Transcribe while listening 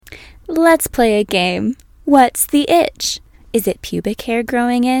let's play a game. What's the itch? Is it pubic hair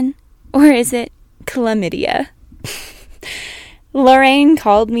growing in? Or is it chlamydia? Lorraine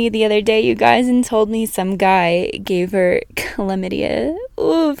called me the other day, you guys, and told me some guy gave her chlamydia.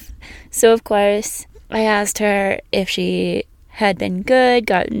 Oof. So, of course, I asked her if she had been good,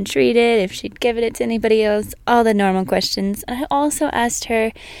 gotten treated, if she'd given it to anybody else, all the normal questions. And I also asked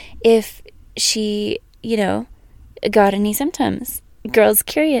her if she, got any symptoms. Girl's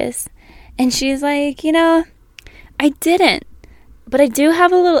curious. And she's like, I didn't. But I do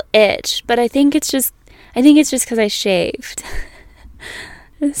have a little itch, but I think it's just because I shaved.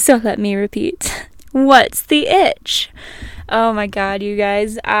 So let me repeat. What's the itch? Oh my god, you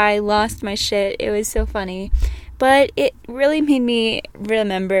guys, I lost my shit. It was so funny. But it really made me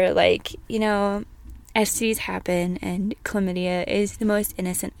remember, STDs happen, and chlamydia is the most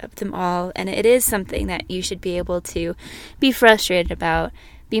innocent of them all, and it is something that you should be able to be frustrated about,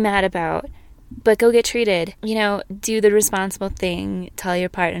 be mad about, but go get treated. Do the responsible thing, tell your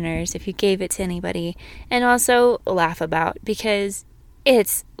partners if you gave it to anybody, and also laugh about, because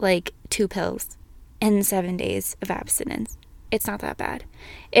it's like 2 pills and 7 days of abstinence. It's not that bad.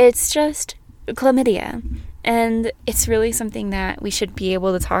 It's just chlamydia. And it's really something that we should be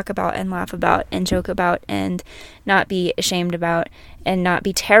able to talk about and laugh about and joke about and not be ashamed about and not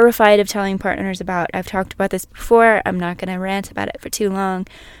be terrified of telling partners about. I've talked about this before. I'm not going to rant about it for too long,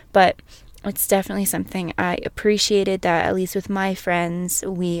 but it's definitely something I appreciated that at least with my friends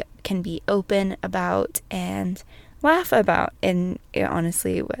we can be open about and laugh about. And it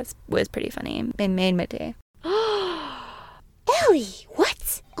honestly was pretty funny. It made my day. Ellie,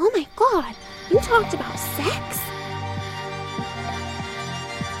 what? Oh my god, you talked about sex?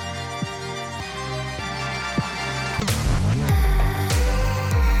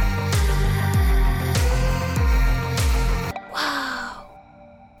 Wow.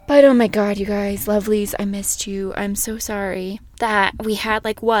 But oh my god, you guys, lovelies, I missed you. I'm so sorry that we had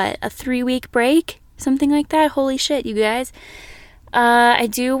a 3-week break? Something like that? Holy shit, you guys. I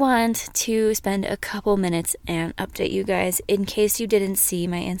do want to spend a couple minutes and update you guys in case you didn't see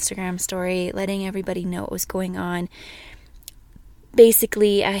my Instagram story, letting everybody know what was going on.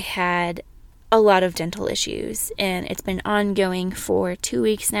 Basically, I had a lot of dental issues, and it's been ongoing for 2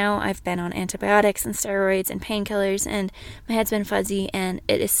 weeks now. I've been on antibiotics and steroids and painkillers, and my head's been fuzzy, and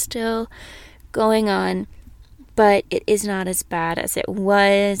it is still going on, but it is not as bad as it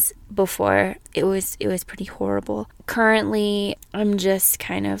was before. It was pretty horrible. Currently, I'm just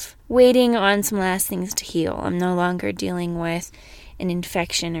kind of waiting on some last things to heal. I'm no longer dealing with an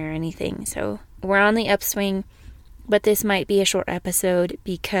infection or anything, so we're on the upswing. But this might be a short episode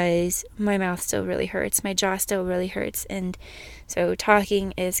because my mouth still really hurts, my jaw still really hurts, and so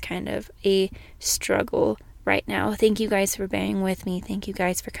talking is kind of a struggle right now. Thank you guys for bearing with me. Thank you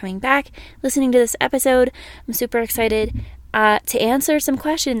guys for coming back, listening to this episode. I'm super excited to answer some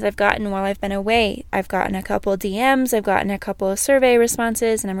questions I've gotten while I've been away. I've gotten a couple DMs, I've gotten a couple of survey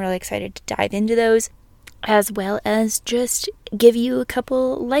responses, and I'm really excited to dive into those, as well as just give you a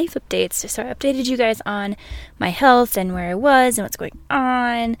couple life updates. So I updated you guys on my health and where I was and what's going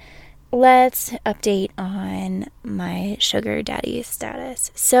on. Let's update on my sugar daddy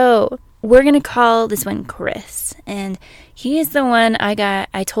status. So we're going to call this one Chris, and he is the one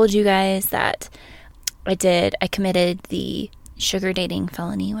I told you guys that I committed the sugar dating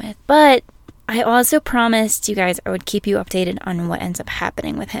felony with. But I also promised you guys I would keep you updated on what ends up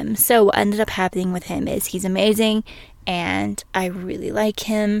happening with him. So what ended up happening with him is he's amazing, and I really like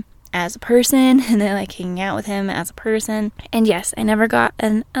him as a person, and I like hanging out with him as a person. And yes, I never got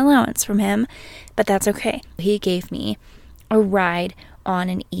an allowance from him, but that's okay. He gave me a ride on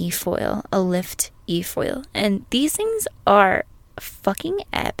an e-foil, a Lyft e-foil, and these things are fucking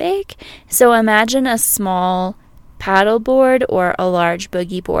epic. So imagine a small paddleboard or a large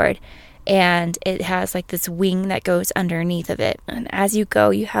boogie board, and it has this wing that goes underneath of it, and as you go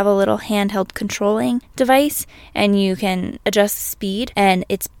you have a little handheld controlling device, and you can adjust the speed, and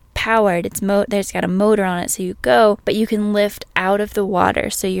it's powered. There's got a motor on it, so you go, but you can lift out of the water,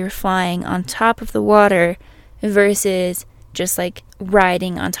 so you're flying on top of the water versus just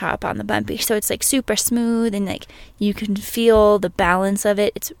riding on top on the bumpy. So it's super smooth, and you can feel the balance of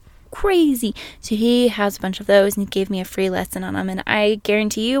it. It's crazy. So he has a bunch of those, and he gave me a free lesson on them, and I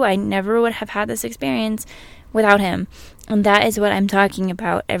guarantee you I never would have had this experience without him. And that is what I'm talking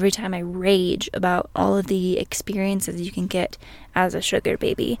about every time I rage about all of the experiences you can get as a sugar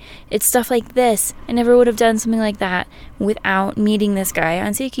baby. It's stuff like this. I never would have done something like that without meeting this guy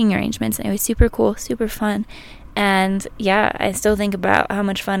on Seeking Arrangements, and it was super cool, super fun. And yeah, I still think about how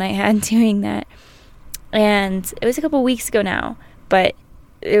much fun I had doing that. And it was a couple weeks ago now, but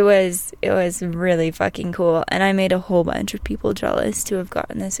it was really fucking cool. And I made a whole bunch of people jealous to have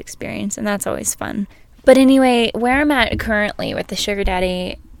gotten this experience. And that's always fun. But anyway, where I'm at currently with the sugar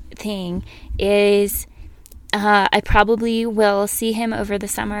daddy thing is I probably will see him over the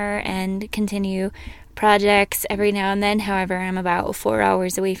summer and continue projects every now and then. However, I'm about 4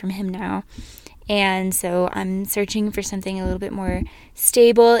 hours away from him now. And so I'm searching for something a little bit more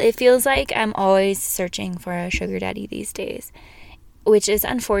stable. It feels like I'm always searching for a sugar daddy these days, which is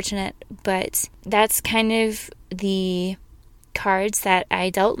unfortunate, but that's kind of the cards that I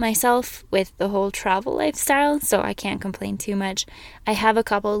dealt myself with the whole travel lifestyle, so I can't complain too much. I have a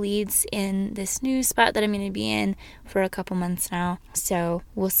couple leads in this new spot that I'm going to be in for a couple months now, so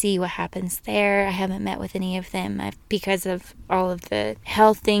we'll see what happens there. I haven't met with any of them because of all of the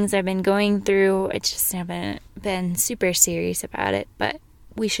health things I've been going through. I just haven't been super serious about it, but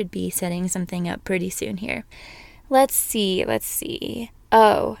we should be setting something up pretty soon here. Let's see.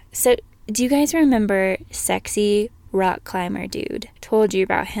 Oh, so do you guys remember Sexy Rock Climber Dude? Told you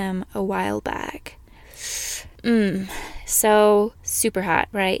about him a while back. So super hot,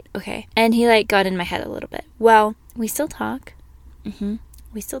 right? Okay. And he got in my head a little bit. Well, we still talk.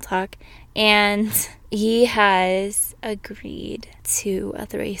 We still talk. And he has agreed to a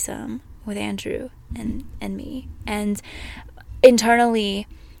threesome with Andrew and me. And internally,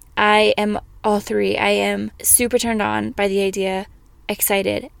 I am all three. I am super turned on by the idea,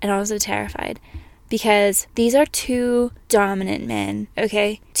 excited, and also terrified. Because these are two dominant men,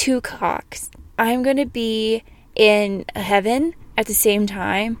 okay? Two cocks. I'm going to be in heaven at the same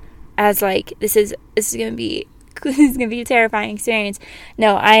time as this is going to be a terrifying experience.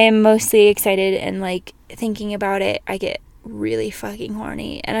 No, I am mostly excited and thinking about it, I get really fucking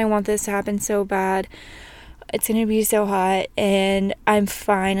horny and I want this to happen so bad. It's going to be so hot and I'm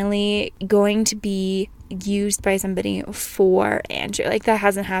finally going to be used by somebody for Andrew. That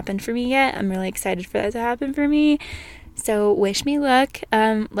hasn't happened for me yet. I'm really excited for that to happen for me. So wish me luck.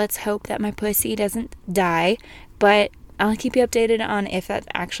 Let's hope that my pussy doesn't die, but I'll keep you updated on if that's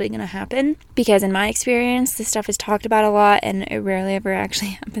actually going to happen, because in my experience, this stuff is talked about a lot and it rarely ever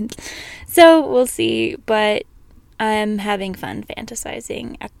actually happens. So we'll see, but I'm having fun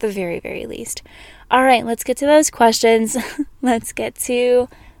fantasizing at the very, very least. All right, let's get to those questions. Let's get to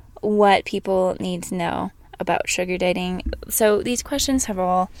what people need to know about sugar dating. So these questions have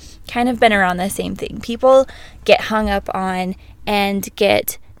all kind of been around the same thing. People get hung up on and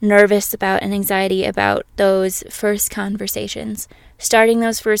get nervous about and anxiety about those first conversations. Starting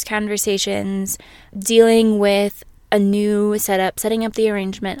those first conversations, dealing with a new setup, setting up the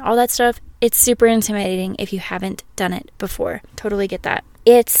arrangement, all that stuff. It's super intimidating if you haven't done it before. Totally get that.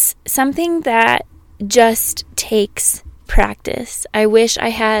 It's something that just takes practice. I wish I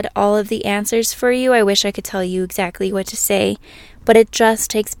had all of the answers for you. I wish I could tell you exactly what to say, but it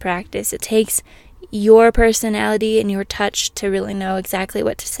just takes practice. It takes your personality and your touch to really know exactly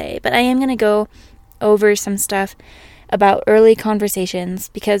what to say. But I am going to go over some stuff about early conversations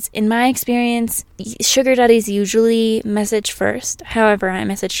because in my experience, sugar daddies usually message first. However, I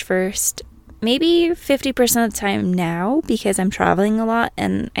message first maybe 50% of the time now because I'm traveling a lot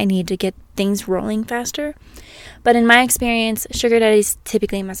and I need to get things rolling faster. But in my experience, sugar daddies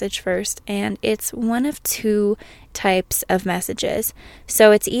typically message first, and it's one of two types of messages.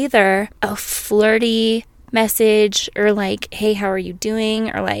 So it's either a flirty message or hey, how are you doing?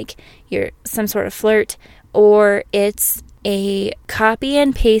 Or you're some sort of flirt, or it's a copy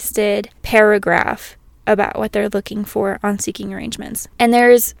and pasted paragraph about what they're looking for on seeking arrangements. And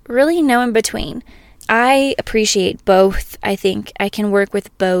there's really no in between. I appreciate both. I think I can work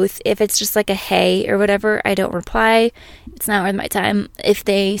with both. If it's just a hey or whatever, I don't reply. It's not worth my time. If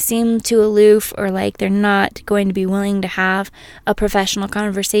they seem too aloof or they're not going to be willing to have a professional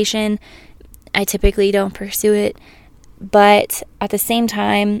conversation, I typically don't pursue it. But at the same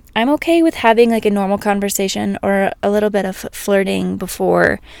time, I'm okay with having a normal conversation or a little bit of flirting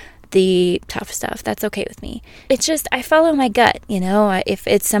before the tough stuff. That's okay with me. It's just, I follow my gut, if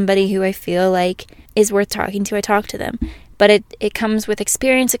it's somebody who I feel is worth talking to, I talk to them. But it comes with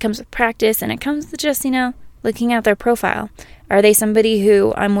experience, it comes with practice, and it comes with just, looking at their profile. Are they somebody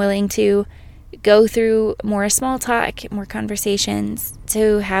who I'm willing to go through more small talk, more conversations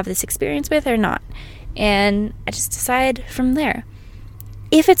to have this experience with or not? And I just decide from there.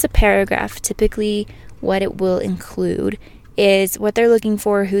 If it's a paragraph, typically what it will include is what they're looking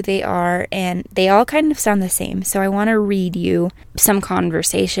for, who they are, and they all kind of sound the same. So I want to read you some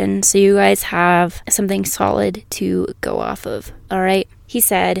conversation so you guys have something solid to go off of. All right. He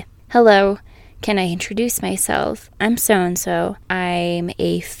said, "Hello. Can I introduce myself? I'm so-and-so. I'm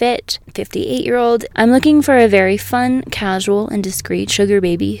a fit 58-year-old. I'm looking for a very fun, casual, and discreet sugar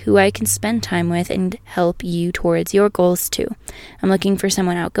baby who I can spend time with and help you towards your goals too. I'm looking for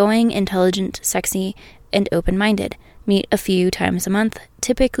someone outgoing, intelligent, sexy, and open-minded. Meet a few times a month.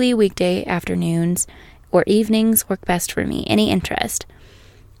 Typically weekday afternoons or evenings work best for me. Any interest?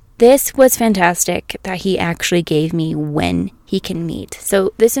 This was fantastic that he actually gave me when he can meet.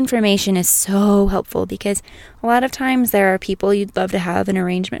 So this information is so helpful because a lot of times there are people you'd love to have an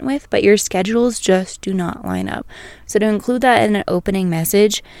arrangement with, but your schedules just do not line up. So to include that in an opening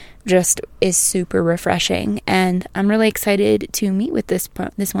message just is super refreshing, and I'm really excited to meet with this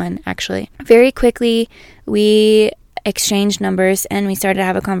one actually. Very quickly, we exchanged numbers and we started to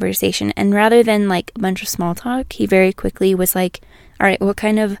have a conversation, and rather than like a bunch of small talk, he very quickly was like, all right, what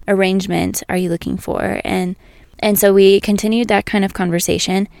kind of arrangement are you looking for? And so we continued that kind of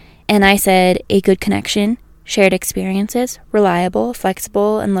conversation, and I said a good connection, shared experiences, reliable,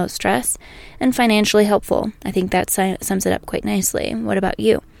 flexible, and low stress, and financially helpful. I think that sums it up quite nicely. What about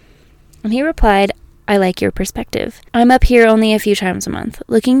you? And he replied, I like your perspective. I'm up here only a few times a month,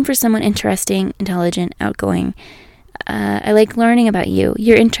 looking for someone interesting, intelligent, outgoing. I like learning about you,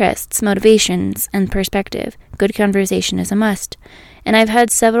 your interests, motivations, and perspective. Good conversation is a must. And I've had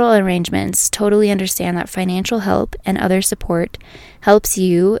several arrangements, totally understand that financial help and other support helps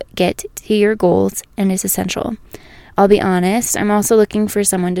you get to your goals and is essential. I'll be honest, I'm also looking for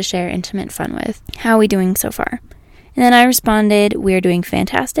someone to share intimate fun with. How are we doing so far? And then I responded, we're doing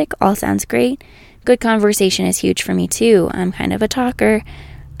fantastic, all sounds great. Good conversation is huge for me too. I'm kind of a talker.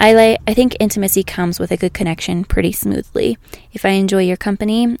 I think intimacy comes with a good connection pretty smoothly. If I enjoy your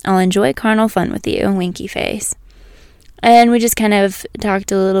company, I'll enjoy carnal fun with you, winky face. And we just kind of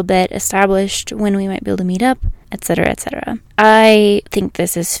talked a little bit, established when we might be able to meet up, etc., etc. I think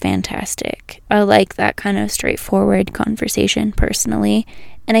this is fantastic. I like that kind of straightforward conversation personally,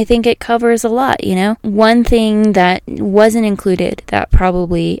 and I think it covers a lot, you know? One thing that wasn't included that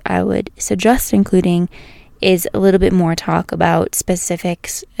probably I would suggest including is a little bit more talk about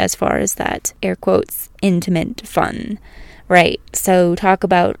specifics as far as that, air quotes, intimate fun, right? So talk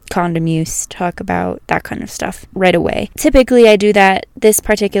about condom use, talk about that kind of stuff right away. Typically I do that. This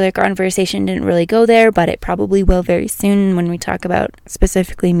particular conversation didn't really go there, but it probably will very soon when we talk about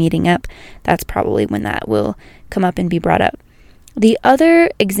specifically meeting up. That's probably when that will come up and be brought up. The other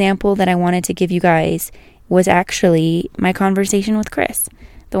example that I wanted to give you guys was actually my conversation with Chris,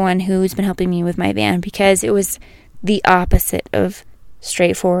 the one who's been helping me with my van, because it was the opposite of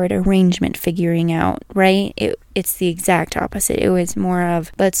straightforward arrangement figuring out, right? It's the exact opposite. It was more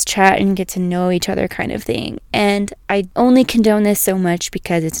of let's chat and get to know each other kind of thing. And I only condone this so much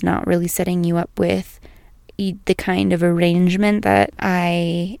because it's not really setting you up with the kind of arrangement that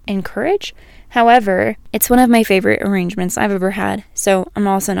I encourage. However, it's one of my favorite arrangements I've ever had, so I'm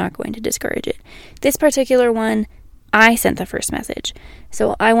also not going to discourage it. This particular one, I sent the first message.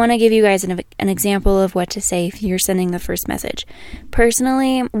 So I want to give you guys an example of what to say if you're sending the first message.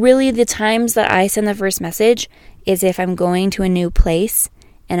 Personally, really the times that I send the first message is if I'm going to a new place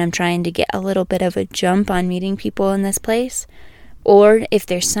and I'm trying to get a little bit of a jump on meeting people in this place, or if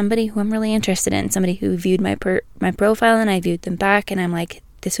there's somebody who I'm really interested in, somebody who viewed my profile and I viewed them back and I'm like,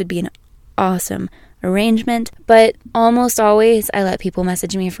 this would be an awesome arrangement. But almost always I let people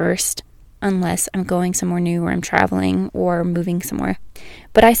message me first, unless I'm going somewhere new or I'm traveling or moving somewhere.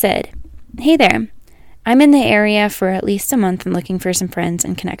 But I said, hey there, I'm in the area for at least a month and looking for some friends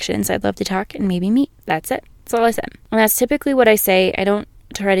and connections. I'd love to talk and maybe meet. That's it. That's all I said. And that's typically what I say. I don't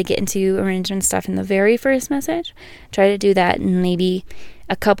try to get into arrangement stuff in the very first message. Try to do that maybe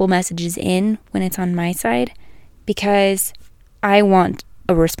a couple messages in when it's on my side, because I want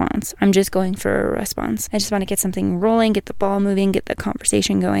a response. I'm just going for a response. I just want to get something rolling, get the ball moving, get the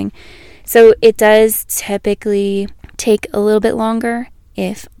conversation going. So it does typically take a little bit longer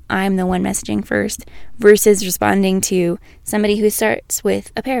if I'm the one messaging first versus responding to somebody who starts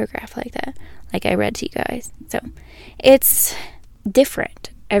with a paragraph like that, like I read to you guys. So it's different.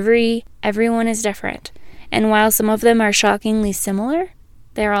 Everyone is different. And while some of them are shockingly similar,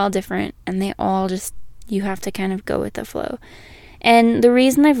 they're all different, and they all just, you have to kind of go with the flow. And the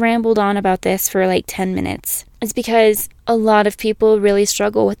reason I've rambled on about this for like 10 minutes is because a lot of people really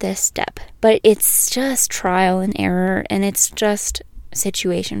struggle with this step. But it's just trial and error, and it's just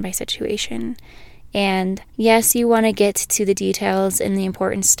situation by situation. And yes, you want to get to the details and the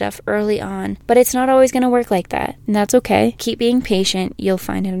important stuff early on, but it's not always going to work like that. And that's okay. Keep being patient. You'll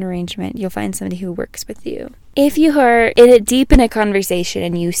find an arrangement. You'll find somebody who works with you. If you are deep in a conversation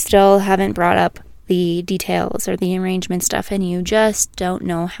and you still haven't brought up the details or the arrangement stuff and you just don't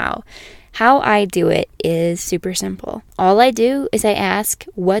know how How I do it is super simple. All I do is I ask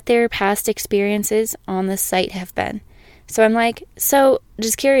what their past experiences on the site have been. So I'm like, so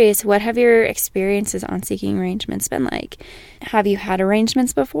just curious, what have your experiences on seeking arrangements been like? Have you had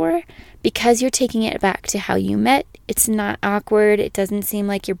arrangements before? Because you're taking it back to how you met, it's not awkward. It doesn't seem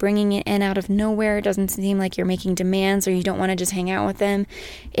like you're bringing it in out of nowhere. It doesn't seem like you're making demands or you don't want to just hang out with them.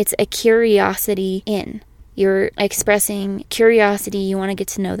 It's a curiosity in. You're expressing curiosity, you want to get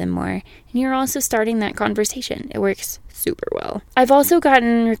to know them more, and you're also starting that conversation. It works super well. I've also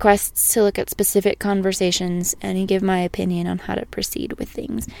gotten requests to look at specific conversations and give my opinion on how to proceed with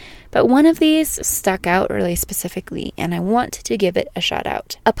things. But one of these stuck out really specifically, and I want to give it a shout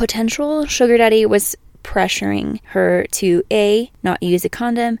out. A potential sugar daddy was pressuring her to A, not use a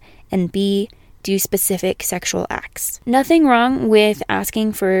condom, and B, do specific sexual acts. Nothing wrong with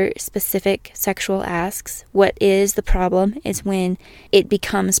asking for specific sexual acts. What is the problem is when it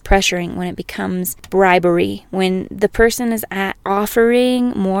becomes pressuring, when it becomes bribery, when the person is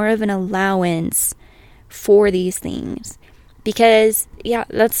offering more of an allowance for these things. Because, yeah,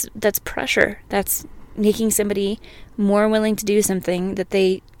 that's pressure. That's making somebody more willing to do something that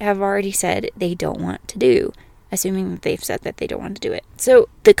they have already said they don't want to do, assuming that they've said that they don't want to do it. So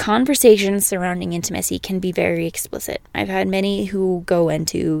the conversations surrounding intimacy can be very explicit. I've had many who go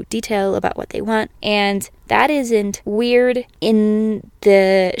into detail about what they want, and that isn't weird in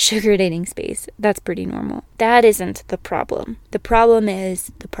the sugar dating space. That's pretty normal. That isn't the problem. The problem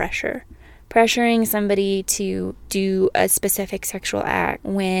is the pressure. Pressuring somebody to do a specific sexual act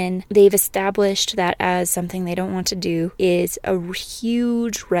when they've established that as something they don't want to do is a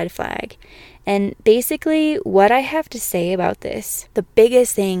huge red flag. And basically, what I have to say about this, the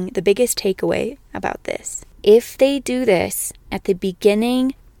biggest takeaway about this, if they do this at the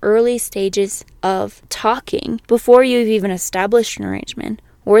beginning, early stages of talking, before you've even established an arrangement,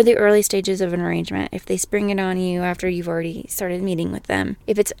 or the early stages of an arrangement, if they spring it on you after you've already started meeting with them,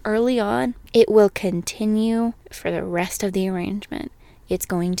 if it's early on, it will continue for the rest of the arrangement. It's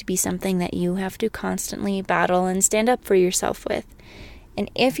going to be something that you have to constantly battle and stand up for yourself with. And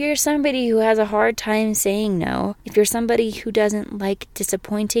if you're somebody who has a hard time saying no, if you're somebody who doesn't like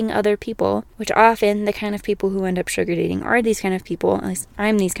disappointing other people, which often the kind of people who end up sugar dating are these kind of people, at least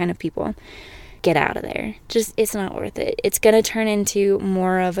I'm these kind of people, get out of there. It's not worth it. It's going to turn into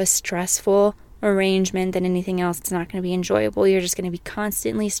more of a stressful arrangement than anything else. It's not going to be enjoyable. You're just going to be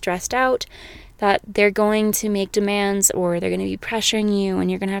constantly stressed out that they're going to make demands or they're going to be pressuring you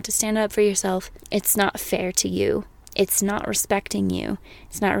and you're going to have to stand up for yourself. It's not fair to you. It's not respecting you.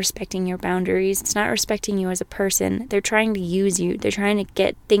 It's not respecting your boundaries. It's not respecting you as a person. They're trying to use you. They're trying to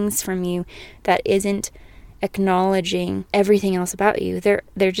get things from you that isn't acknowledging everything else about you.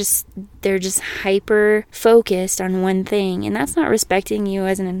 They're just hyper focused on one thing, and that's not respecting you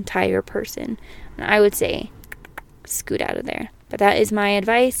as an entire person. And I would say scoot out of there. But that is my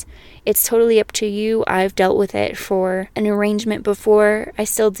advice. It's totally up to you. I've dealt with it for an arrangement before. I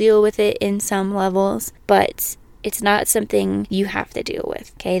still deal with it in some levels, but it's not something you have to deal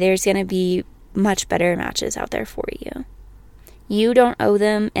with. Okay, there's going to be much better matches out there for you. You don't owe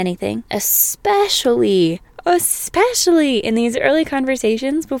them anything, especially in these early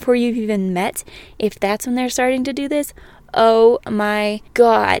conversations before you've even met. If that's when they're starting to do this, oh my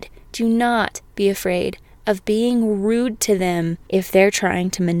God, do not be afraid of being rude to them if they're trying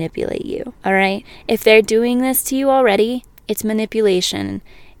to manipulate you, all right? If they're doing this to you already, it's manipulation.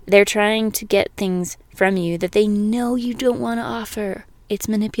 They're trying to get things from you that they know you don't want to offer. It's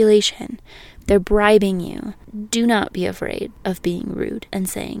manipulation. They're bribing you. Do not be afraid of being rude and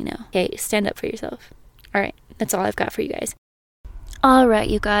saying no. Okay, stand up for yourself. All right, that's all I've got for you guys. All right,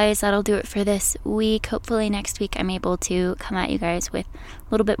 you guys, that'll do it for this week. Hopefully next week I'm able to come at you guys with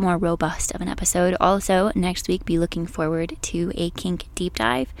a little bit more robust of an episode. Also, next week, be looking forward to a kink deep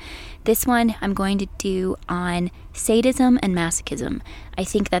dive. This one I'm going to do on sadism and masochism. I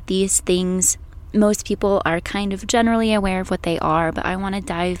think that these things, most people are kind of generally aware of what they are, but I want to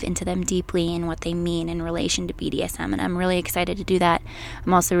dive into them deeply and what they mean in relation to BDSM, and I'm really excited to do that.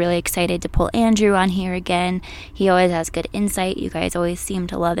 I'm also really excited to pull Andrew on here again. He always has good insight. You guys always seem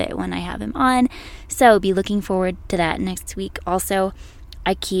to love it when I have him on, so be looking forward to that next week. Also,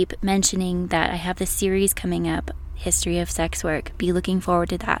 I keep mentioning that I have this series coming up, History of Sex Work. Be looking forward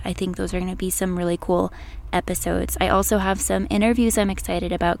to that. I think those are going to be some really cool episodes. I also have some interviews I'm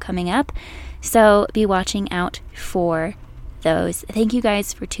excited about coming up, so be watching out for those. Thank you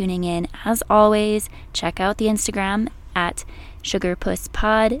guys for tuning in. As always, check out the Instagram at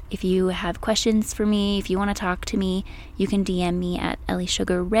SugarPussPod. If you have questions for me, if you want to talk to me, you can DM me at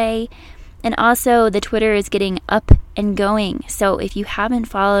EllieSugarRay. And also, the Twitter is getting updated and going. So if you haven't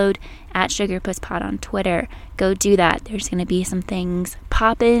followed at SugarPussPod on Twitter, go do that. There's going to be some things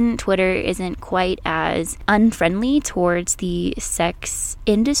poppin'. Twitter isn't quite as unfriendly towards the sex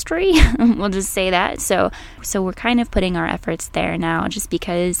industry. We'll just say that. So we're kind of putting our efforts there now just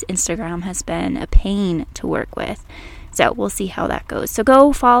because Instagram has been a pain to work with. So we'll see how that goes. So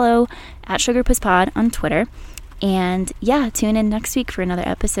go follow at SugarPussPod on Twitter. And yeah, tune in next week for another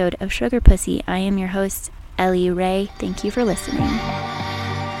episode of Sugar Pussy. I am your host, Ellie Ray. Thank you for listening.